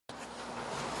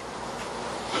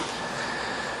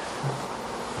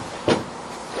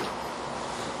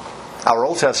Our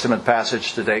Old Testament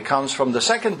passage today comes from the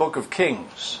second book of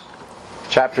Kings,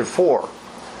 chapter 4,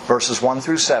 verses 1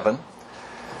 through 7.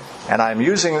 And I'm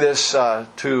using this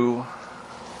to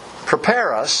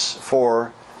prepare us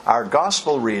for our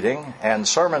gospel reading and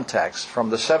sermon text from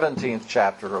the 17th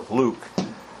chapter of Luke,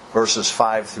 verses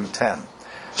 5 through 10.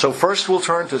 So first we'll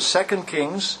turn to 2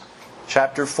 Kings,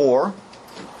 chapter 4.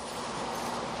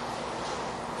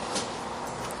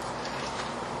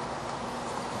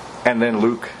 And then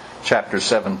Luke chapter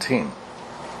 17.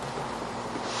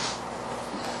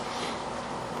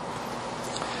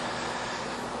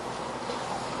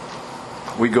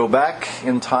 We go back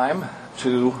in time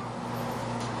to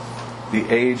the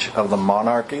age of the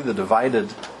monarchy, the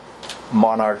divided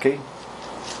monarchy.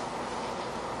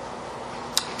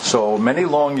 So many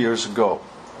long years ago.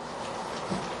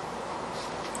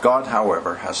 God,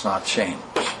 however, has not changed.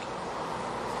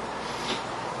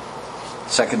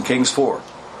 2 Kings 4.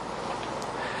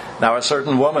 Now a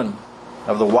certain woman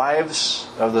of the wives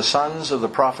of the sons of the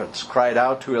prophets cried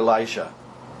out to Elisha,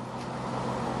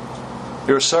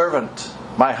 "Your servant,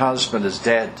 my husband, is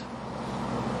dead.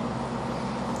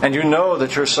 And you know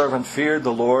that your servant feared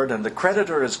the Lord, and the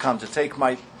creditor has come to take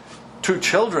my 2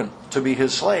 children to be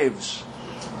his slaves."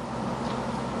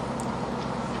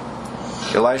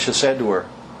 Elisha said to her,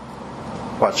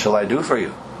 "What shall I do for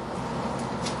you?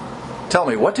 Tell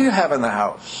me, what do you have in the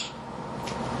house?"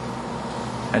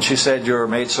 And she said, "Your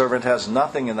maidservant has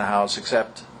nothing in the house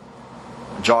except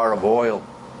a jar of oil."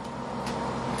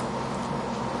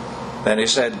 Then he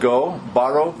said, "Go,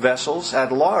 borrow vessels at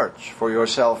large for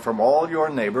yourself from all your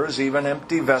neighbors, even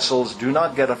empty vessels, do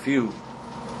not get a few.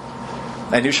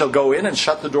 And you shall go in and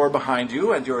shut the door behind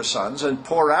you and your sons, and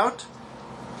pour out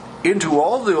into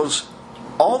all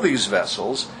these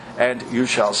vessels, and you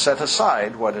shall set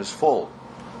aside what is full."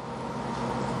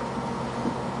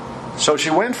 So she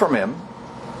went from him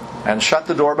and shut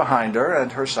the door behind her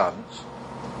and her sons.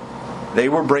 They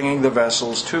were bringing the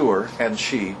vessels to her, and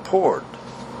she poured.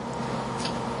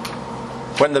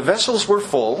 When the vessels were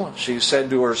full, she said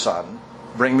to her son,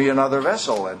 "Bring me another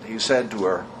vessel." And he said to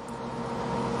her,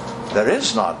 "There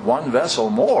is not one vessel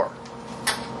more."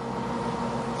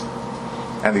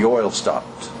 And the oil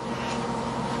stopped.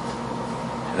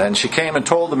 And then she came and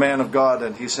told the man of God,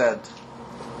 and he said,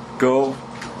 "Go,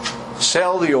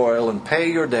 sell the oil and pay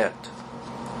your debt,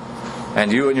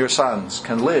 and you and your sons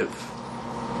can live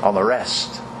on the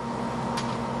rest."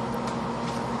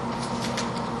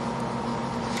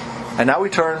 And now we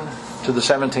turn to the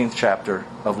 17th chapter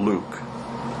of Luke.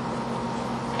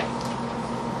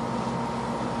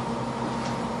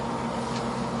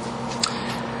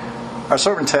 Our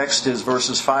sermon text is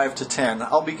verses 5 to 10.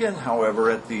 I'll begin,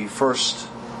 however, at the first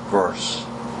verse.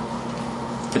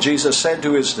 Jesus said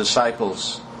to his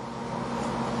disciples,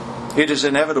 "It is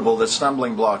inevitable that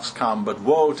stumbling blocks come, but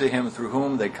woe to him through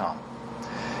whom they come.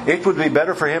 It would be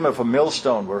better for him if a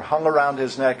millstone were hung around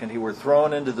his neck and he were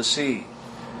thrown into the sea,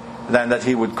 than that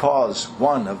he would cause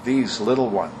one of these little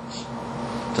ones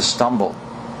to stumble.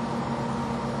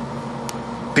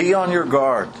 Be on your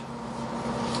guard.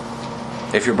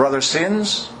 If your brother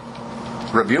sins,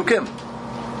 rebuke him.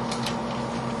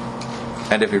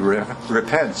 And if he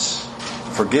repents,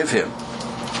 forgive him.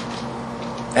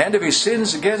 And if he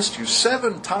sins against you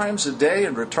 7 times a day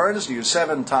and returns to you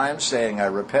 7 times saying, 'I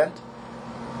repent,'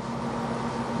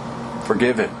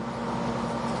 forgive him."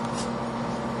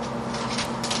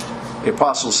 The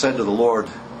apostles said to the Lord,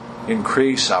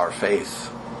 "Increase our faith."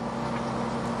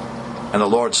 And the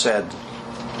Lord said,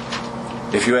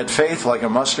 "If you had faith like a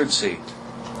mustard seed,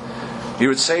 you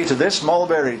would say to this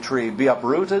mulberry tree, 'Be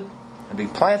uprooted and be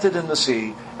planted in the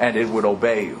sea,' and it would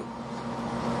obey you.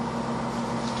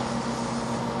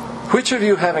 Which of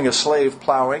you, having a slave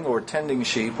plowing or tending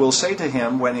sheep, will say to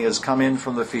him when he has come in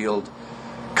from the field,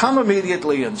 'Come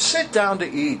immediately and sit down to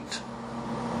eat'?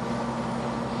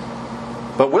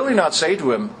 But will he not say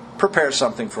to him, 'Prepare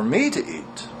something for me to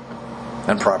eat,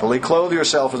 and properly clothe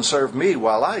yourself and serve me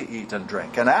while I eat and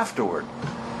drink, and afterward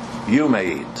you may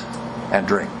eat and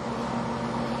drink'?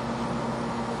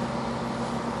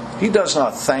 He does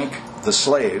not thank the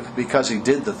slave because he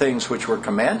did the things which were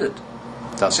commanded,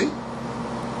 does he?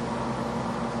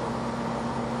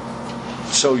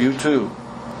 So you too,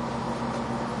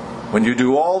 when you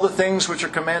do all the things which are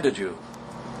commanded you,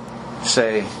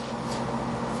 say,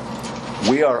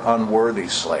 'We are unworthy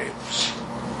slaves.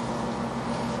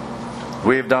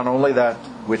 We have done only that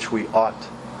which we ought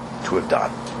to have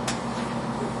done.'"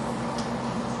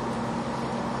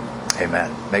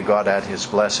 Amen. May God add His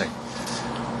blessing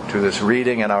to this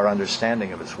reading and our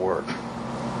understanding of His Word.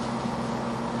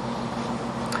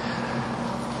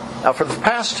 Now, for the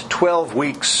past 12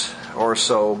 weeks, or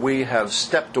so, we have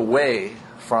stepped away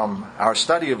from our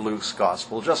study of Luke's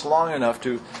Gospel just long enough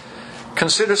to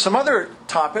consider some other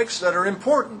topics that are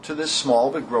important to this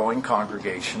small but growing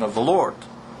congregation of the Lord.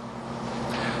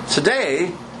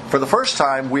 Today, for the first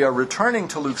time, we are returning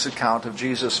to Luke's account of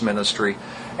Jesus' ministry,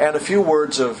 and a few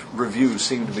words of review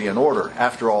seem to be in order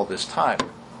after all this time.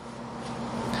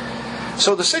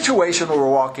 So the situation we're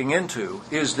walking into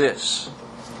is this.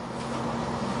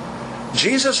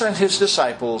 Jesus and his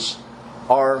disciples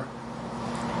are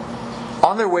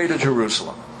on their way to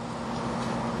Jerusalem.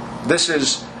 This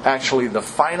is actually the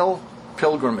final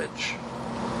pilgrimage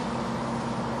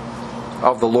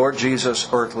of the Lord Jesus'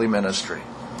 earthly ministry.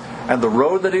 And the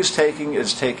road that he's taking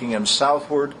is taking him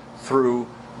southward through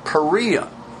Perea,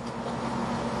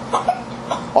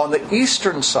 on the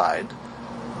eastern side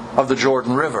of the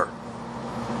Jordan River,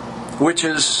 which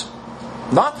is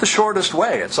not the shortest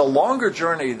way. It's a longer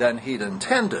journey than he'd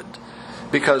intended,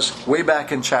 because way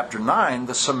back in chapter 9,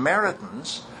 the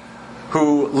Samaritans,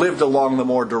 who lived along the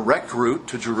more direct route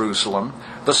to Jerusalem,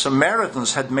 the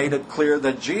Samaritans had made it clear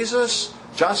that Jesus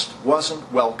just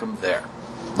wasn't welcome there.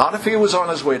 Not if he was on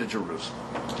his way to Jerusalem.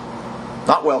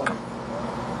 Not welcome.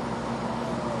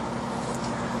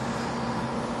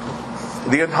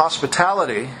 The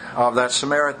inhospitality of that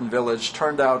Samaritan village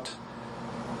turned out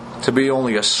to be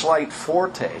only a slight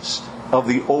foretaste of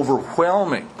the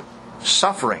overwhelming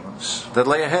sufferings that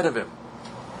lay ahead of him.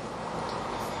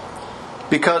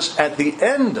 Because at the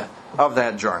end of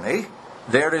that journey,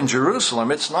 there in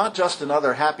Jerusalem, it's not just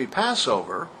another happy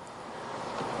Passover,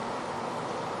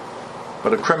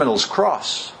 but a criminal's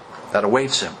cross that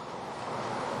awaits him.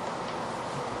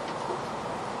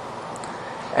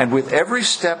 And with every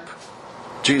step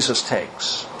Jesus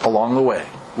takes along the way,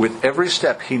 with every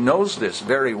step, he knows this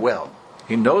very well.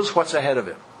 He knows what's ahead of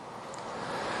him.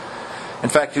 In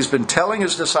fact, he's been telling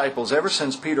his disciples ever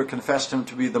since Peter confessed him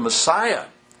to be the Messiah,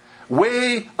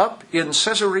 way up in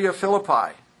Caesarea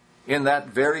Philippi, in that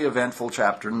very eventful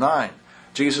chapter 9.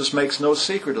 Jesus makes no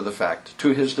secret of the fact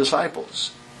to his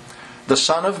disciples. The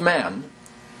Son of Man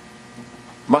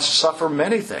must suffer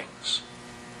many things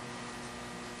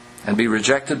and be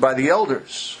rejected by the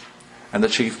elders and the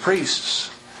chief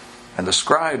priests and the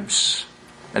scribes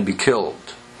and be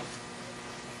killed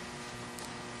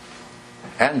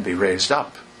and be raised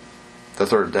up the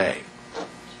third day.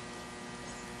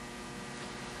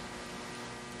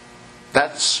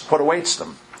 That's what awaits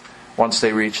them once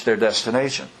they reach their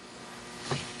destination.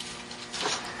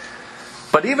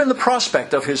 But even the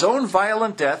prospect of his own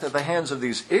violent death at the hands of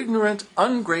these ignorant,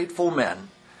 ungrateful men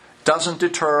doesn't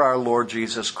deter our Lord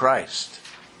Jesus Christ.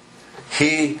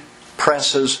 He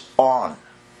presses on.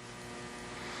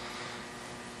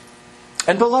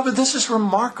 And beloved, this is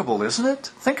remarkable, isn't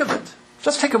it? Think of it.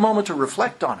 Just take a moment to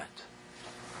reflect on it.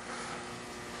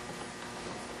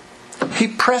 He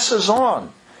presses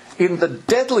on in the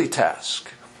deadly task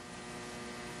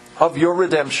of your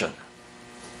redemption.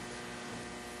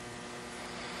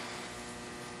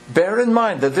 Bear in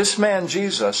mind that this man,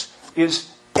 Jesus, is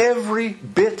every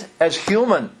bit as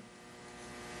human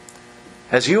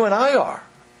as you and I are.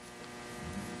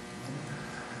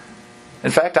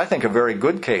 In fact, I think a very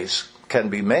good case can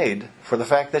be made for the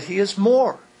fact that he is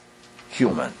more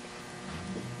human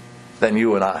than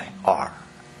you and I are.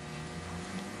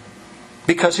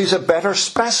 Because he's a better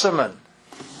specimen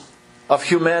of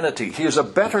humanity. He is a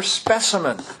better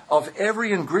specimen of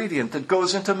every ingredient that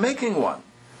goes into making one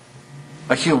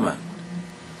a human.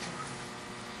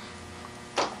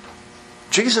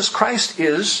 Jesus Christ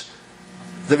is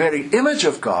the very image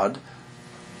of God,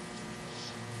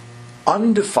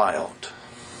 undefiled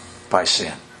by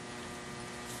sin,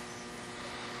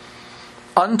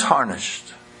 untarnished,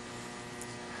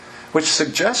 which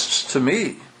suggests to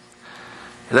me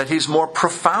that he's more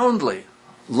profoundly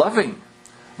loving,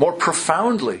 more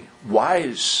profoundly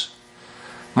wise,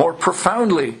 more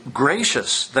profoundly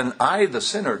gracious than I, the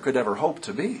sinner, could ever hope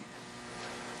to be.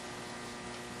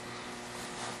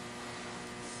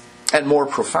 And more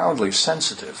profoundly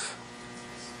sensitive.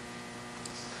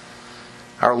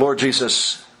 Our Lord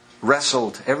Jesus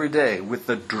wrestled every day with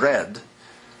the dread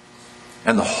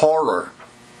and the horror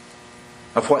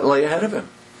of what lay ahead of him.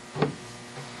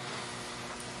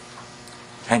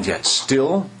 And yet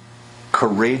still,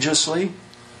 courageously,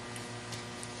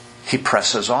 he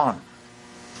presses on.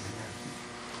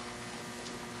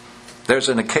 There's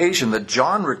an occasion that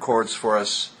John records for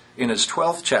us in his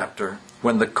 12th chapter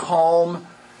when the calm,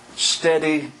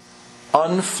 steady,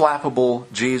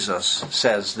 unflappable Jesus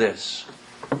says this.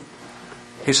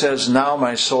 He says, "Now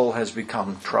my soul has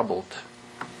become troubled.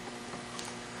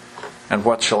 And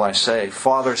what shall I say?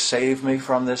 Father, save me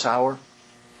from this hour?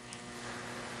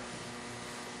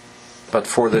 But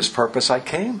for this purpose I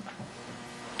came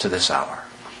to this hour.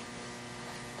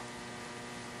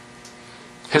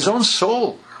 His own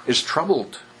soul is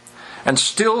troubled, and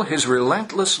still his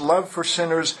relentless love for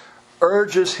sinners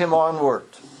urges him onward,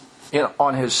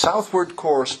 on his southward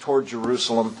course toward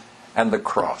Jerusalem and the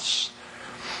cross.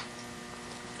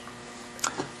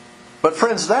 But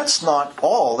friends, that's not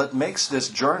all that makes this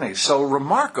journey so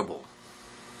remarkable.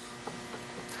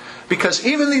 Because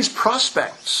even these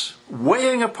prospects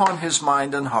weighing upon his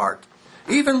mind and heart,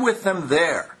 even with them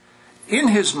there, in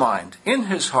his mind, in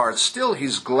his heart, still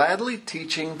he's gladly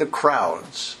teaching the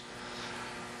crowds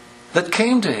that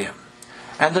came to him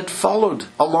and that followed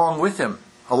along with him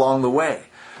along the way.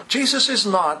 Jesus is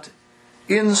not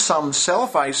in some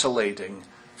self-isolating,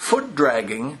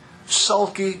 foot-dragging,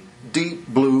 sulky, deep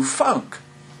blue funk.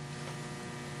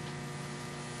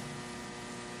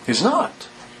 He's not.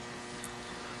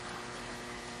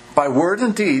 By word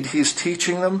and deed, he's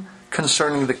teaching them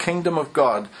concerning the kingdom of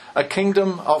God, a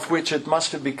kingdom of which it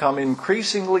must have become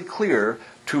increasingly clear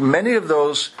to many of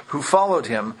those who followed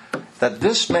him that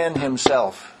this man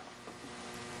himself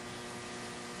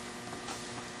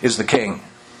is the king.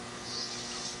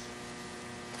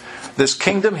 This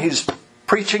kingdom he's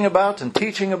preaching about and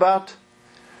teaching about,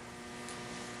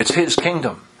 it's his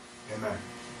kingdom. Amen.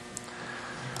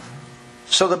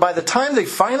 So that by the time they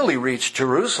finally reach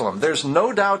Jerusalem, there's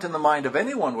no doubt in the mind of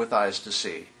anyone with eyes to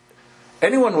see,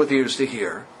 anyone with ears to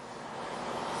hear.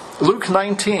 Luke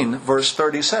 19, verse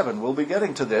 37. We'll be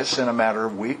getting to this in a matter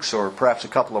of weeks or perhaps a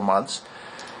couple of months.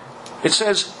 It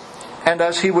says, "And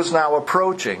as he was now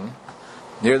approaching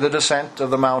near the descent of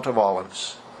the Mount of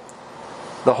Olives,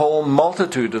 the whole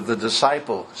multitude of the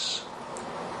disciples,"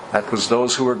 that was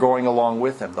those who were going along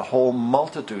with him, the whole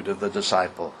multitude of the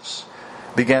disciples,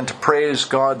 began to praise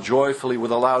God joyfully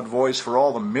with a loud voice for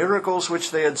all the miracles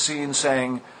which they had seen,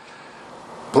 saying,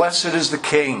 "Blessed is the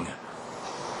King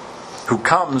who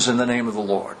comes in the name of the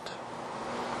Lord.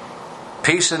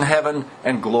 Peace in heaven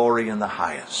and glory in the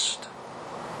highest."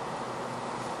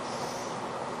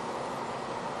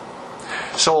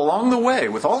 So along the way,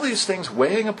 with all these things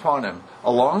weighing upon him,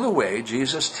 along the way,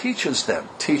 Jesus teaches them,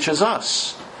 teaches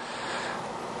us.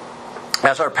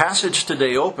 As our passage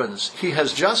today opens, he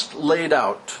has just laid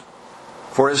out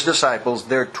for his disciples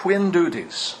their twin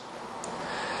duties.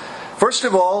 First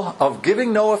of all, of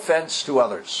giving no offense to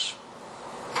others.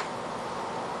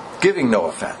 Giving no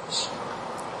offense.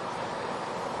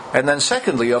 And then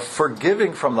secondly, of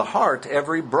forgiving from the heart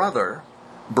every brother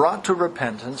brought to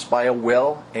repentance by a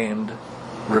well-aimed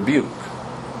rebuke.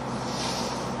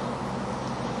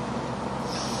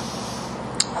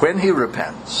 When he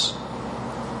repents,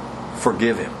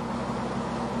 forgive him.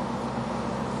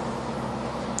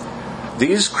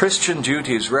 These Christian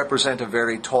duties represent a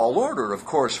very tall order, of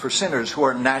course, for sinners who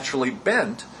are naturally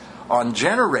bent on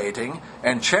generating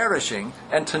and cherishing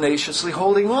and tenaciously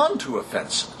holding on to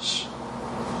offenses.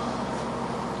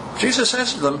 Jesus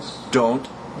says to them, don't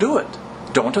do it.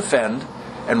 Don't offend.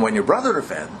 And when your brother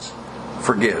offends,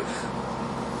 forgive.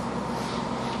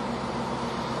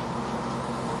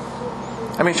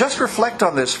 I mean, just reflect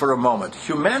on this for a moment.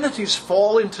 Humanity's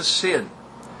fall into sin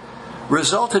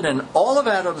resulted in all of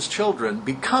Adam's children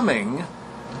becoming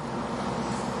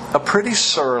a pretty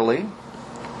surly,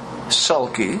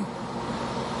 sulky,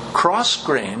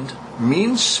 cross-grained,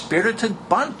 mean-spirited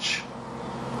bunch,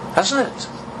 hasn't it?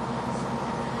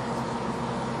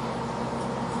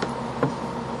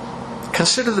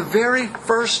 Consider the very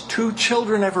first two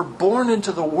children ever born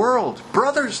into the world.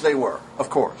 Brothers they were, of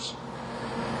course.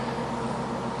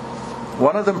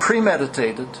 One of them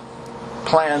premeditated,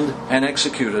 planned, and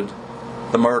executed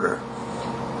the murder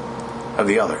of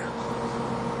the other.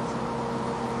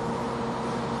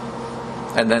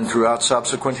 And then throughout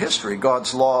subsequent history,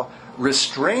 God's law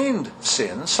restrained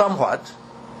sin somewhat,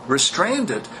 restrained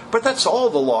it, but that's all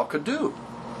the law could do.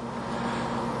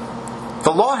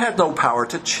 The law had no power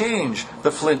to change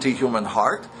the flinty human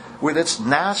heart with its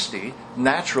nasty,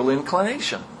 natural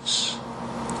inclinations.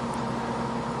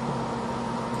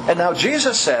 And now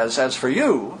Jesus says, as for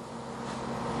you,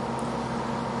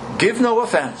 give no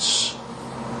offense.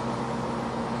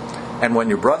 And when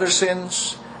your brother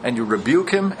sins, and you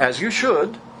rebuke him as you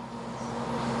should,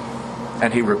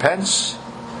 and he repents,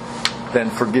 then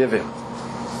forgive him.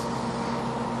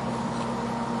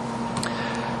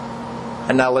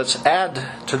 And now let's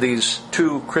add to these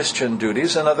two Christian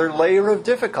duties another layer of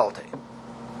difficulty.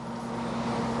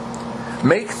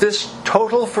 Make this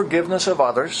total forgiveness of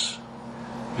others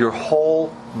your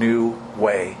whole new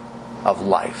way of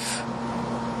life.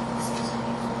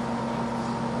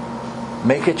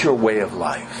 Make it your way of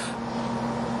life.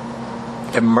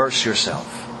 Immerse yourself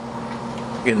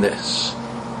in this.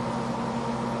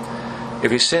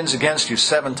 If he sins against you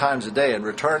 7 times a day and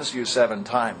returns to you 7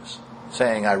 times,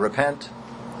 saying, I repent,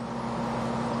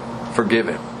 forgive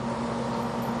him.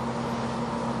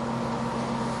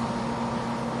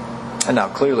 And now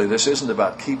clearly this isn't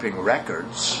about keeping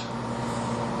records.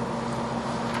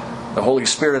 The Holy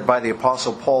Spirit by the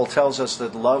Apostle Paul tells us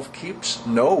that love keeps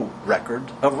no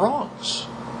record of wrongs.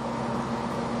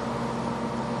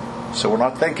 So we're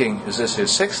not thinking, is this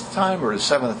his 6th time or his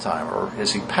 7th time? Or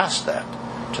has he passed that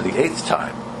to the 8th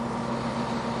time?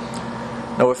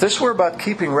 Now, if this were about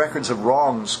keeping records of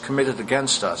wrongs committed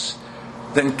against us,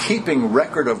 then keeping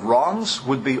record of wrongs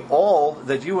would be all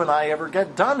that you and I ever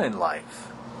get done in life.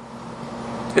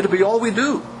 It'd be all we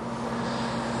do.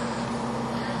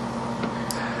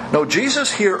 No,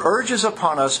 Jesus here urges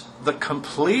upon us the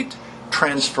complete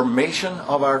transformation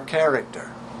of our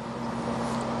character.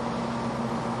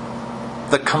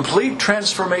 The complete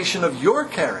transformation of your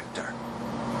character.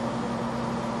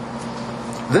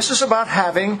 This is about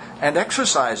having and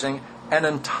exercising an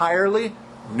entirely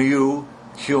new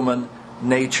human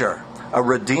nature. A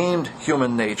redeemed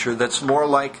human nature that's more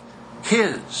like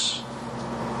His.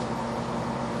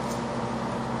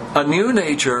 A new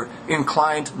nature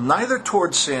inclined neither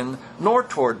toward sin nor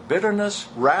toward bitterness,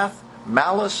 wrath,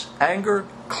 malice, anger,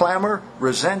 clamor,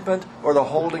 resentment, or the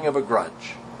holding of a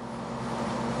grudge.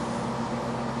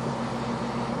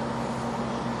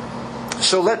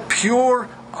 So let pure,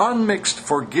 unmixed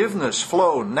forgiveness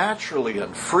flow naturally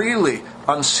and freely,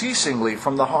 unceasingly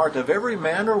from the heart of every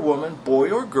man or woman, boy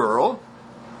or girl,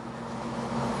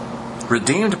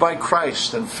 redeemed by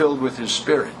Christ and filled with His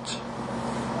Spirit.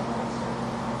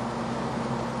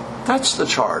 That's the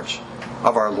charge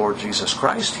of our Lord Jesus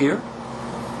Christ here.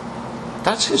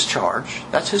 That's His charge.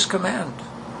 That's His command.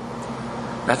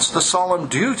 That's the solemn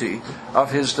duty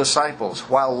of His disciples.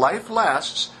 While life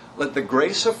lasts, let the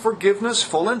grace of forgiveness,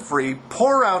 full and free,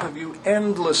 pour out of you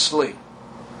endlessly.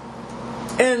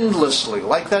 Endlessly,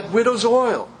 like that widow's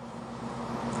oil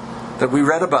that we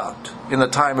read about in the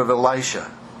time of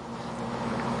Elisha.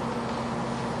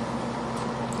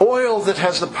 Oil that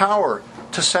has the power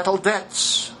to settle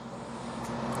debts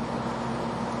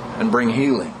and bring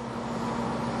healing.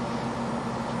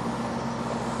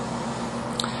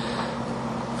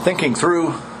 Thinking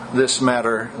through this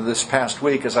matter this past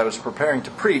week as I was preparing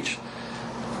to preach,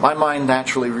 my mind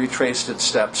naturally retraced its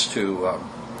steps to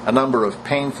a number of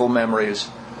painful memories,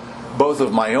 both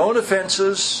of my own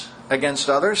offenses against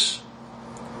others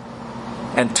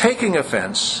and taking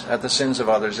offense at the sins of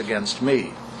others against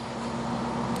me.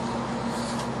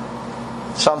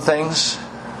 Some things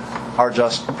are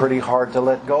just pretty hard to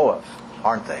let go of,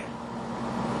 aren't they?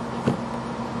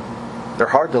 They're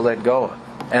hard to let go of.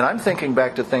 And I'm thinking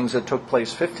back to things that took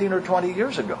place 15 or 20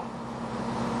 years ago.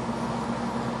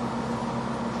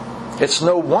 It's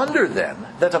no wonder then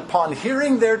that upon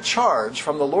hearing their charge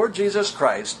from the Lord Jesus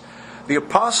Christ, the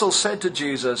apostles said to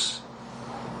Jesus,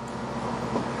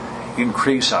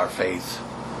 increase our faith.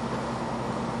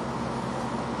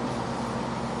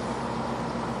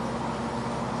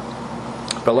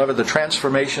 Beloved, the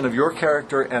transformation of your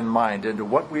character and mind into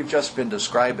what we've just been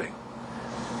describing,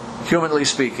 humanly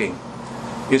speaking,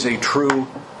 is a true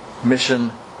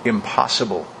mission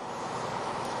impossible.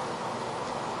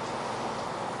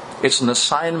 It's an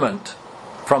assignment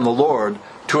from the Lord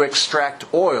to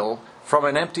extract oil from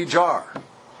an empty jar.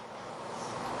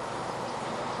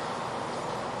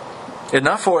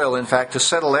 Enough oil, in fact, to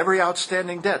settle every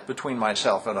outstanding debt between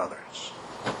myself and others.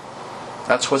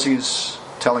 That's what He's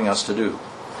telling us to do.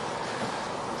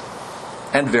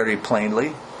 And very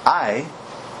plainly, I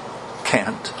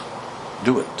can't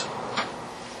do it.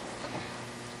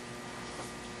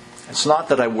 It's not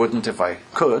that I wouldn't if I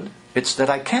could. It's that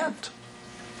I can't.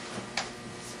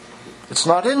 It's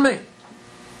not in me.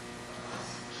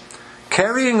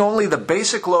 Carrying only the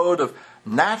basic load of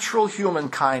natural human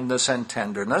kindness and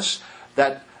tenderness,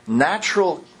 that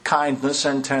natural kindness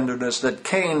and tenderness that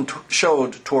Cain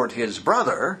showed toward his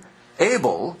brother,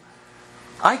 Abel,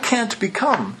 I can't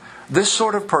become this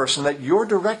sort of person that you're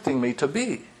directing me to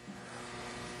be.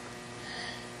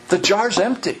 The jar's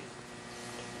empty.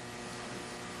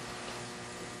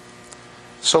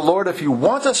 So Lord, if you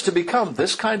want us to become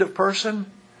this kind of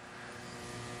person,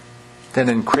 then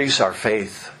increase our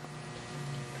faith.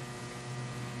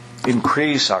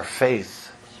 Increase our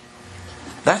faith.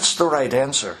 That's the right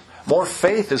answer. More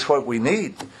faith is what we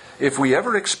need if we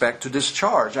ever expect to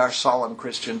discharge our solemn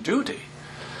Christian duty.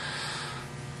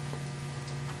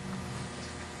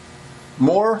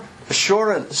 More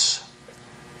assurance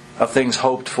of things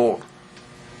hoped for.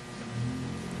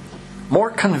 More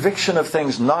conviction of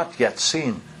things not yet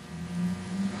seen.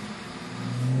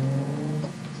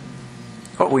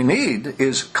 What we need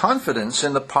is confidence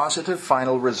in the positive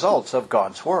final results of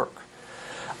God's work.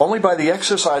 Only by the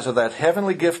exercise of that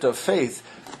heavenly gift of faith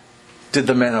did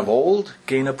the men of old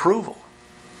gain approval.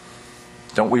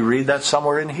 Don't we read that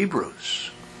somewhere in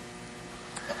Hebrews?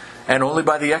 And only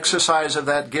by the exercise of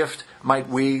that gift might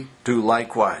we do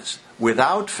likewise.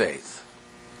 Without faith,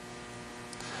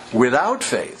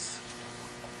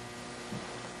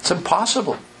 it's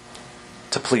impossible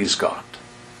to please God.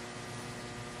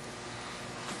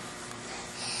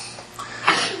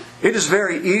 It is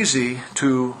very easy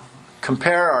to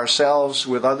compare ourselves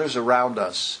with others around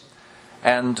us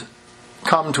and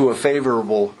come to a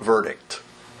favorable verdict.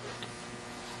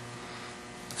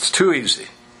 It's too easy.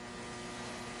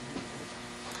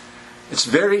 It's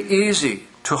very easy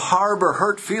to harbor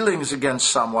hurt feelings against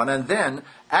someone and then,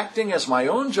 acting as my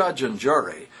own judge and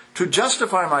jury, to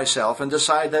justify myself and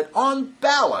decide that on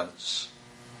balance,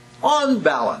 I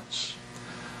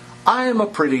am a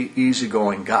pretty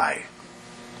easygoing guy.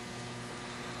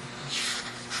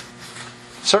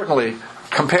 Certainly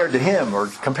compared to him or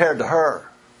compared to her.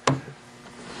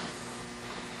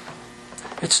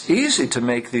 It's easy to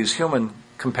make these human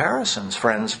comparisons,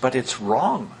 friends, but it's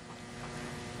wrong.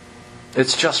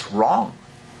 It's just wrong.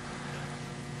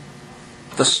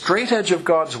 The straight edge of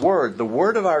God's Word, the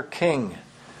Word of our King,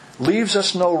 leaves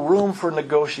us no room for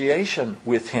negotiation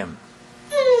with Him.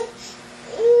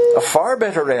 A far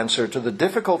better answer to the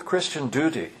difficult Christian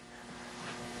duty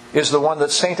is the one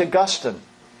that St. Augustine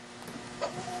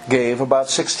gave about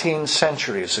 16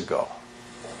 centuries ago.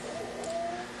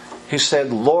 He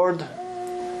said, "Lord,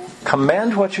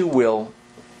 command what you will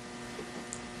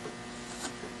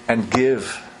and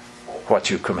give what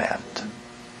you command."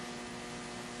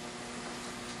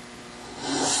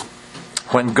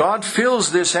 When God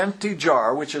fills this empty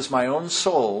jar, which is my own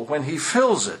soul, when He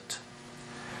fills it,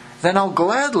 then I'll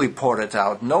gladly pour it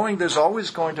out, knowing there's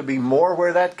always going to be more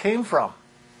where that came from.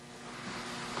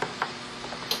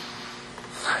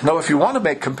 Now, if you want to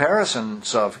make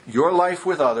comparisons of your life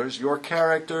with others, your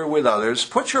character with others,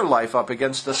 put your life up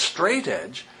against the straight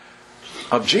edge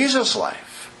of Jesus'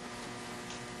 life.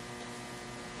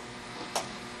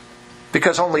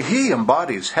 Because only He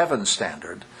embodies heaven's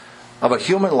standard of a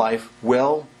human life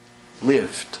well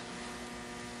lived.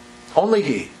 Only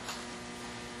He.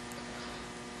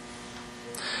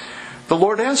 The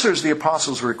Lord answers the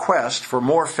apostles' request for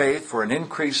more faith, for an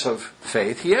increase of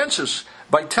faith. He answers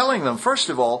by telling them, first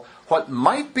of all, what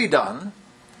might be done,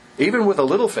 even with a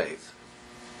little faith.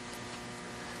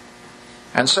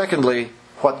 And secondly,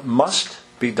 what must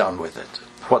be done with it.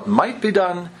 What might be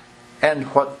done and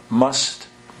what must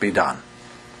be done.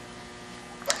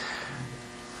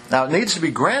 Now, it needs to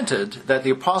be granted that the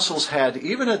apostles had,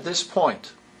 even at this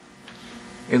point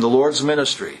in the Lord's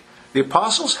ministry, the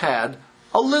apostles had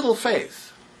a little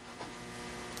faith.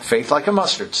 Faith like a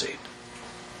mustard seed.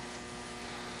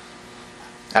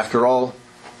 After all,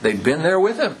 they'd been there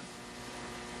with Him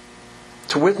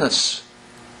to witness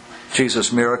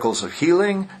Jesus' miracles of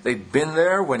healing. They'd been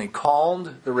there when He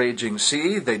calmed the raging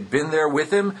sea. They'd been there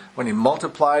with Him when He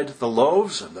multiplied the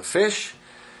loaves and the fish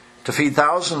to feed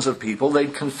thousands of people.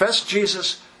 They'd confessed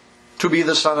Jesus to be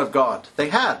the Son of God. They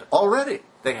had, already.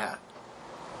 They had.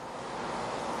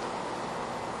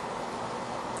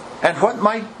 And what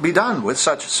might be done with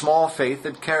such small faith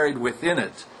that carried within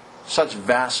it such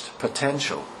vast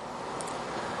potential?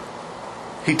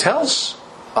 He tells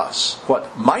us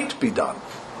what might be done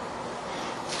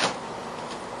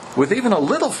with even a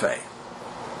little faith.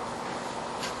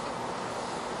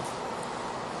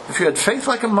 If you had faith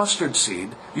like a mustard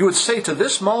seed, you would say to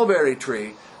this mulberry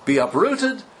tree, "Be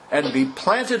uprooted and be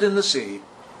planted in the sea,"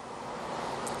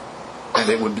 and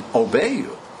it would obey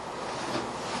you.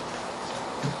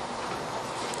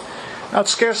 Now, it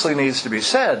scarcely needs to be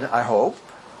said, I hope,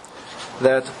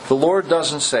 that the Lord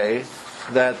doesn't say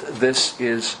that this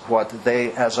is what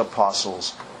they as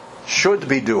apostles should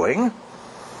be doing,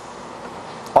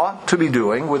 ought to be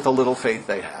doing with the little faith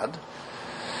they had.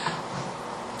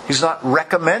 He's not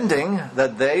recommending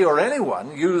that they or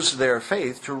anyone use their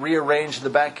faith to rearrange the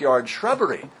backyard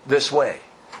shrubbery this way.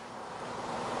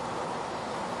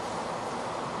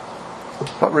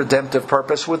 What redemptive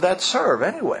purpose would that serve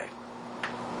anyway?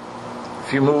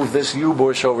 If you move this yew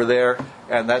bush over there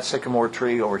and that sycamore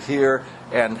tree over here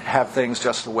and have things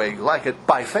just the way you like it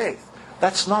by faith,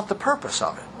 that's not the purpose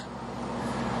of it.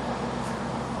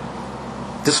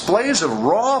 Displays of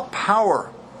raw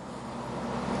power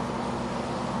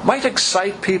might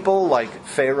excite people like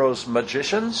Pharaoh's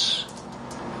magicians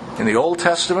in the Old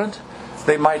Testament.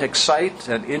 They might excite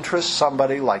and interest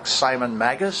somebody like Simon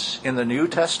Magus in the New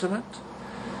Testament.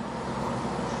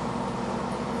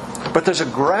 But there's a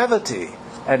gravity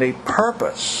and a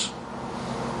purpose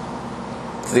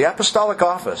to the apostolic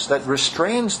office that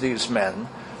restrains these men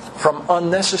from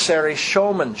unnecessary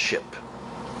showmanship.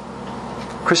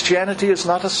 Christianity is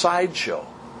not a sideshow.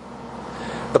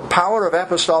 The power of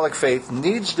apostolic faith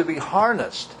needs to be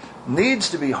harnessed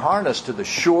to the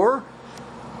sure,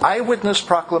 eyewitness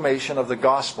proclamation of the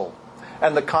gospel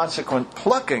and the consequent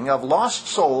plucking of lost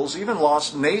souls, even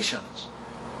lost nations,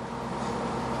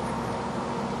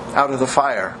 out of the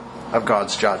fire of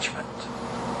God's judgment.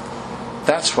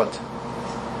 That's what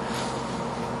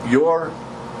your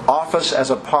office as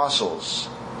apostles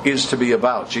is to be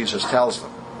about, Jesus tells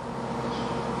them.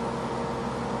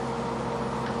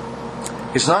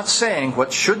 He's not saying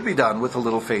what should be done with the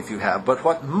little faith you have, but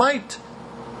what might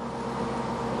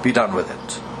be done with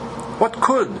it. What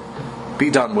could be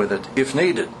done with it if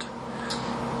needed.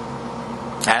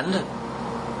 And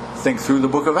think through the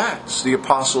book of Acts. The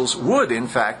apostles would, in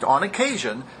fact, on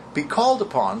occasion, be called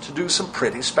upon to do some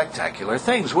pretty spectacular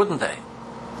things, wouldn't they?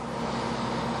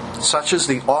 Such is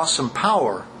the awesome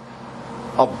power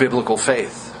of biblical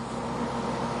faith.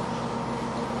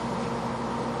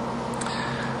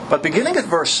 But beginning at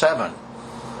verse 7,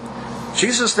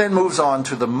 Jesus then moves on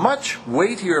to the much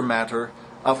weightier matter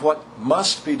of what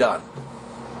must be done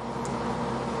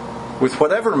with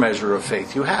whatever measure of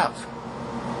faith you have.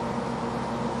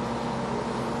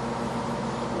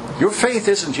 Your faith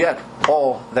isn't yet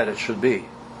all that it should be.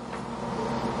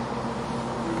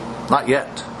 Not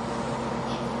yet.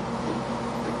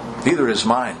 Neither is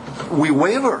mine. We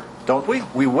waver, don't we?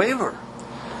 We waver.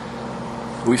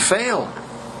 We fail.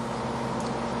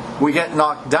 We get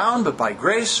knocked down, but by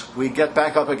grace, we get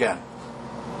back up again.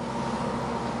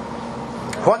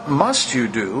 What must you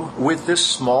do with this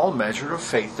small measure of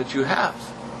faith that you have?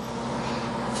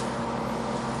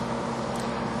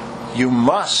 You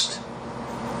must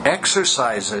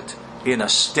exercise it in a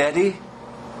steady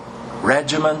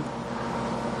regimen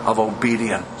of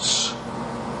obedience.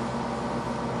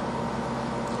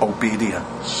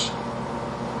 Obedience.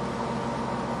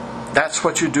 That's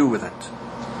what you do with it.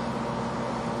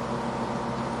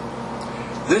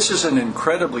 This is an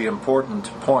incredibly important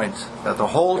point that the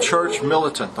whole church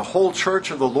militant, the whole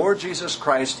church of the Lord Jesus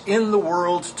Christ in the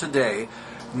world today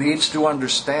needs to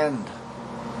understand.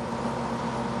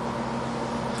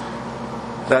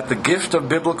 That the gift of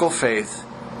biblical faith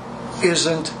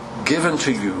isn't given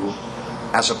to you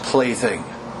as a plaything.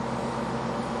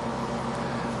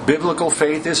 Biblical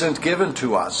faith isn't given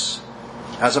to us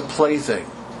as a plaything.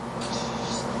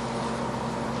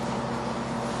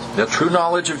 The true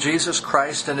knowledge of Jesus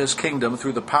Christ and His kingdom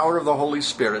through the power of the Holy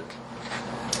Spirit,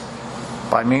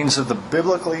 by means of the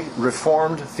biblically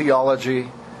reformed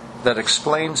theology that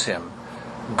explains Him,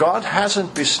 God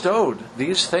hasn't bestowed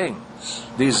these things,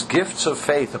 these gifts of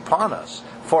faith upon us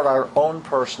for our own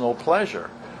personal pleasure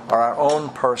or our own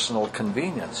personal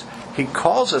convenience. He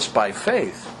calls us by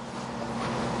faith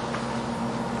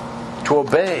to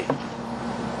obey.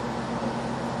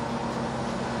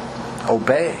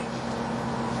 Obey.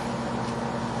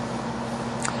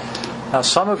 Now,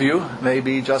 some of you may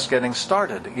be just getting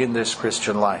started in this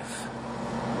Christian life.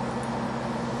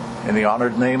 In the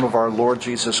honored name of our Lord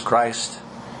Jesus Christ,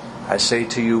 I say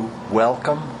to you,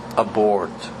 welcome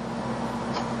aboard.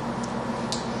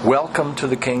 Welcome to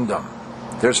the kingdom.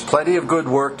 There's plenty of good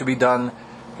work to be done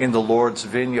in the Lord's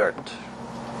vineyard.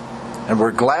 And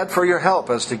we're glad for your help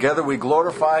as together we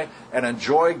glorify and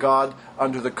enjoy God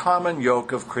under the common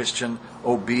yoke of Christian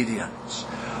obedience.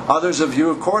 Others of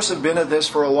you, of course, have been at this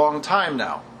for a long time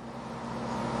now.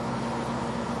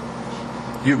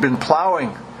 You've been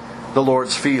plowing the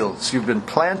Lord's fields. You've been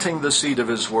planting the seed of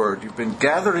His Word. You've been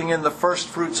gathering in the first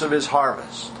fruits of His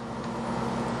harvest.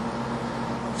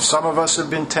 Some of us have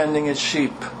been tending His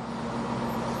sheep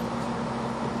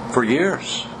for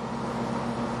years.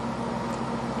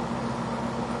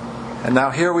 And now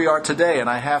here we are today, and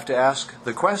I have to ask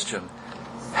the question,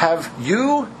 have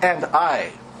you and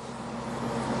I,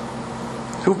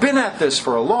 who've been at this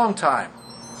for a long time,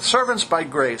 servants by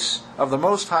grace of the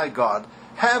Most High God,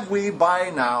 have we by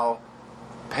now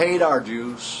paid our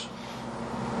dues?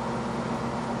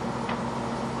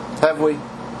 Have we?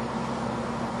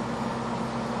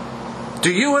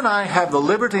 Do you and I have the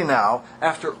liberty now,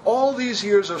 after all these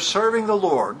years of serving the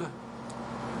Lord,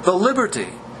 the liberty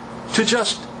to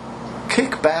just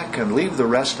kick back and leave the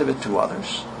rest of it to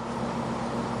others?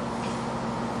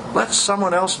 Let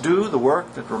someone else do the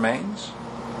work that remains?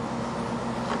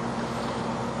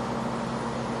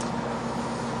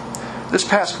 This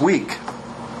past week,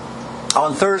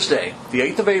 on Thursday, the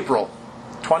 8th of April,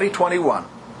 2021,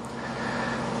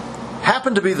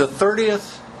 happened to be the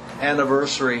 30th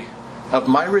anniversary of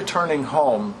my returning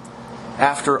home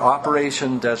after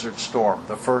Operation Desert Storm,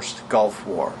 the first Gulf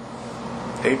War,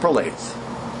 April 8th.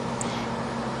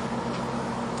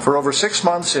 For over 6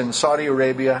 months in Saudi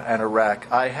Arabia and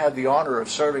Iraq, I had the honor of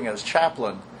serving as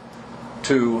chaplain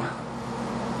to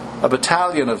a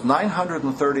battalion of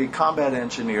 930 combat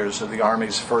engineers of the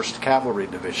Army's 1st Cavalry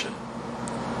Division.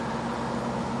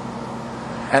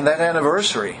 And that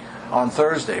anniversary on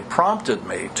Thursday prompted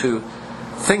me to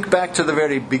think back to the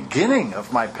very beginning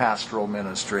of my pastoral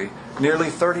ministry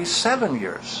nearly 37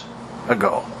 years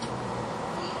ago.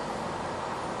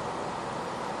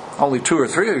 Only 2 or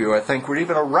 3 of you, I think, were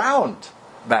even around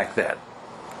back then.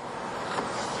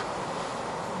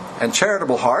 And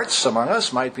charitable hearts among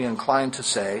us might be inclined to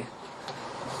say,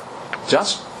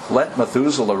 just let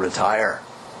Methuselah retire.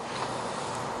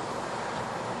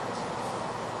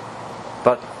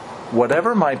 But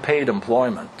whatever my paid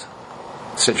employment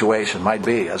situation might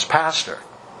be as pastor,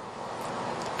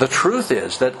 the truth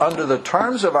is that under the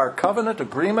terms of our covenant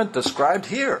agreement described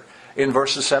here in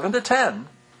verses 7 to 10,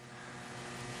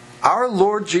 our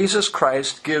Lord Jesus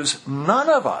Christ gives none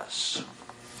of us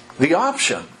the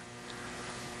option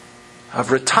of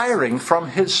retiring from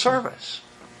His service.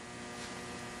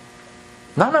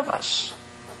 None of us.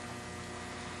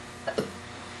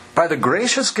 By the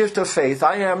gracious gift of faith,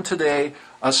 I am today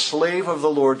a slave of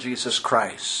the Lord Jesus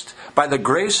Christ. By the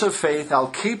grace of faith, I'll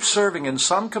keep serving in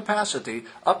some capacity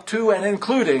up to and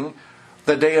including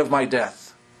the day of my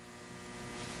death.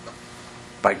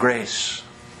 By grace.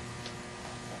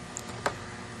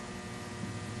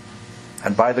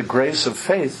 And by the grace of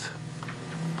faith,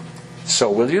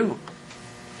 so will you.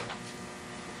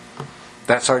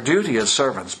 That's our duty as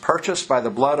servants, purchased by the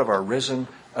blood of our risen,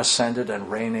 ascended,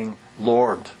 and reigning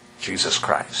Lord Jesus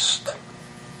Christ.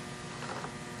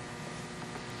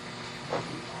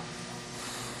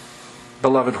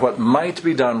 Beloved, what might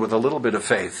be done with a little bit of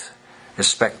faith is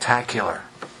spectacular.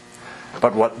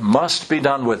 But what must be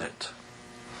done with it,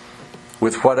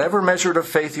 with whatever measure of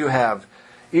faith you have,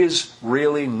 is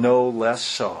really no less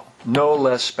so, no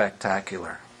less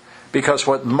spectacular. Because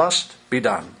what must be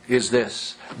done is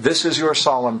this. This is your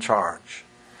solemn charge.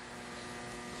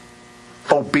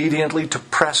 Obediently to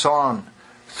press on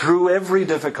through every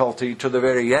difficulty to the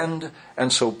very end,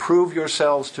 and so prove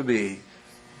yourselves to be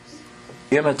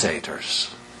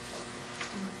imitators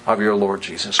of your Lord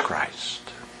Jesus Christ.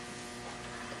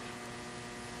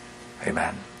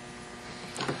 Amen.